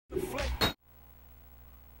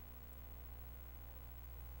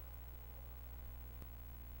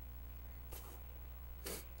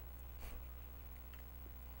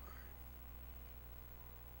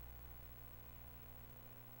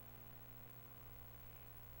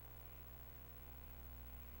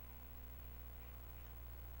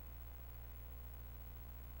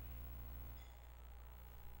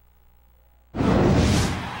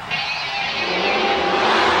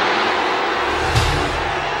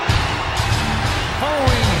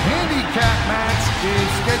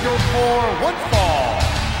Scheduled for one fall.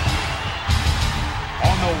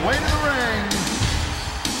 On the way to the ring,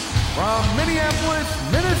 from Minneapolis,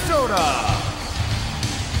 Minnesota,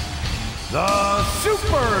 the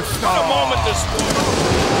Superstar. What a moment this was.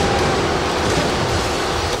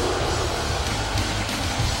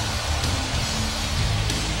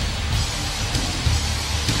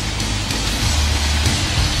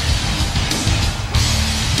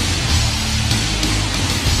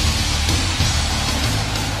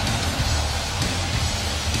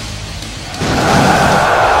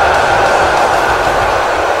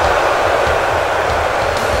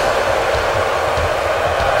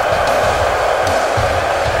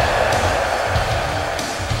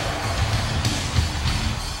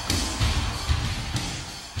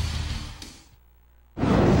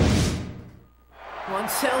 One,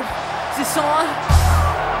 two, is this on?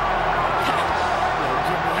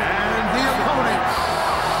 And the opponent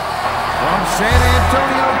from San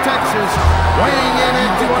Antonio, Texas, weighing in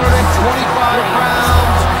at 225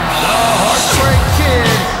 pounds, the Heartbreak Kid,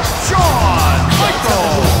 Shawn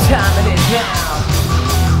Michaels. Timing it down.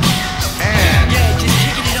 And Yeah, just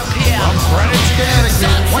kicking it up here. from Greenwich,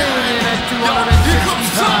 Connecticut, weighing in at 260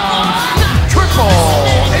 pounds, Triple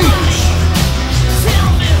H.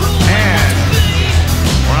 And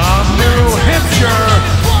from New Hampshire,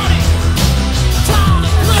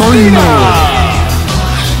 Chyna.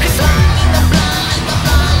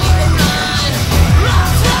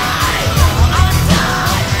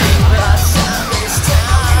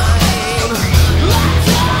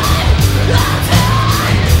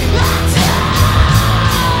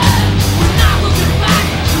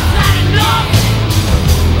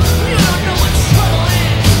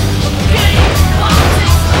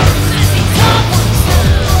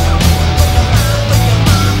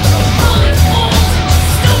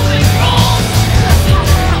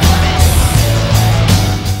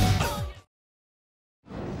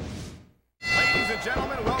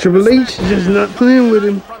 Triple H just not playing with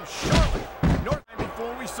him.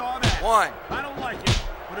 Before we saw that. One. I don't like it,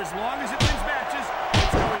 but as long as it wins matches,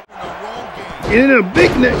 it's going in the wrong game. And a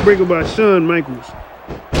big neck breaker by Shawn Michaels. You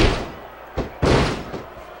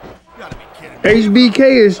gotta be kidding me. HBK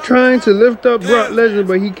is trying to lift up Brock Lesnar,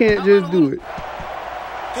 but he can't just do it.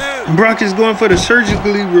 Brock is going for the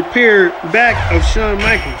surgically repaired back of Shawn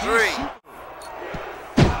Michaels. 3,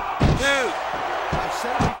 2,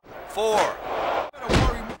 4.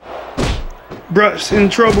 Brock's in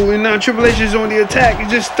trouble, and now Triple H is on the attack. He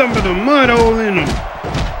just stumping a mud hole in him.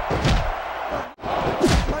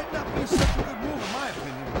 Might not be such a good move, in my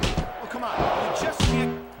opinion. Oh, come on. You just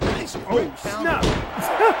can't. Nice snap.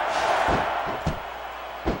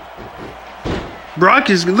 Brock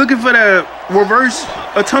is looking for that reverse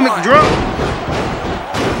atomic drop.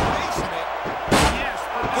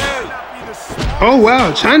 Oh,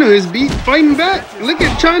 wow. Chyna is fighting back. Look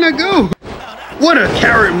at Chyna go. What a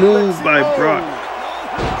carrot move by Brock.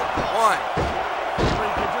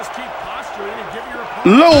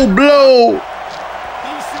 1. Low blow.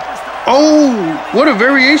 Oh, what a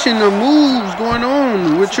variation of moves going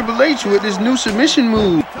on with Triple H with this new submission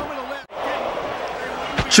move.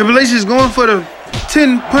 Triple H is going for the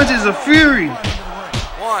 10 punches of fury.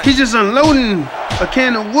 He's just unloading a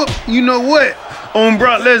can of whoop, you know what, on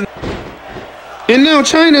Brock Lesnar. And now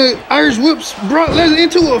Chyna Irish whips Brock Lesnar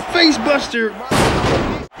into a face buster.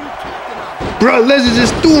 Brock Lesnar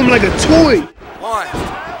just threw him like a toy. 1.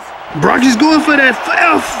 Brock is going for that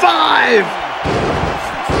F5.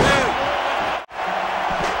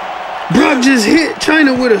 Brock just hit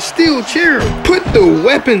Chyna with a steel chair. Put the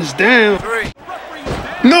weapons down. 3.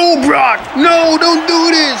 No, Brock. No, don't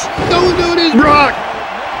do this. Don't do this, Brock.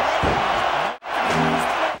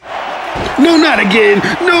 No, not again.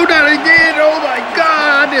 No, not again. Oh, my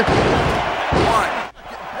God.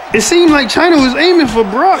 1. It seemed like Chyna was aiming for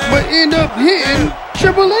Brock, but ended up hitting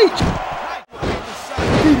Triple H.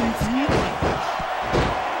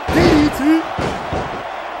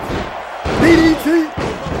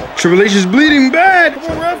 Triple H is bleeding bad.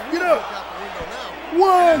 Come on, ref, get up.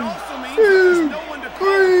 1, 2,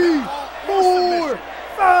 3, 4,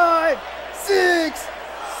 5, 6,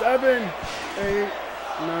 7, 8,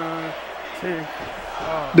 9.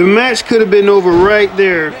 The match could have been over right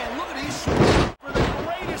there. Man, look at these for the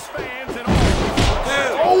greatest fans in all.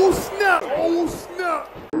 Oh snap! Oh snap!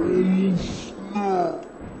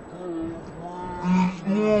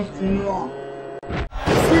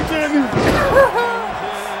 Sweet jam music.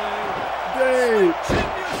 Dang.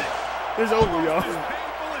 It's over, y'all.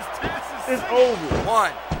 It's over.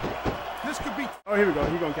 1. This could be Oh, here we go.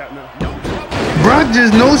 He gonna cap now. Brock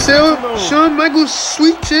just no-sell Shawn Michaels'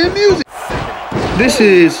 sweet chin music. This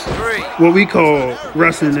is 3. what we call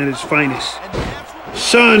wrestling at its finest.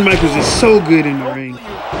 Shawn Michaels is so good in the ring. glad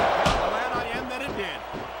I am that it did.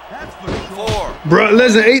 That's for sure. 4. Brock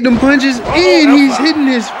Lesnar ate them punches and he's hitting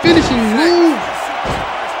his finishing move.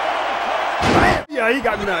 Yeah, he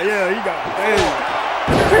got me now. Yeah, he got me. Dang.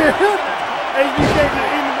 HBK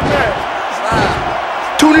just eating the match.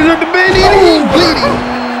 5. Tuning up the band and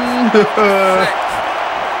bleeding. 6.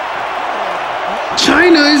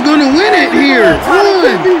 Chyna is gonna win it here. 1,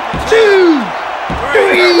 2,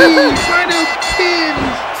 3. Chyna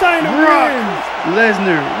pins Chyna Brock wins.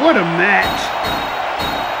 Lesnar. What a match.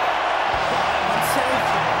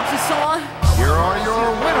 Is this on? Here are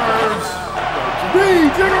your winners.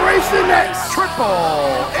 Generation X.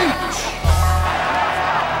 Triple H.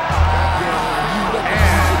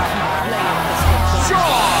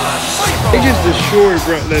 They just destroyed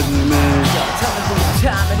Brock Lesnar, man. Tell me what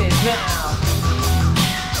time it is now.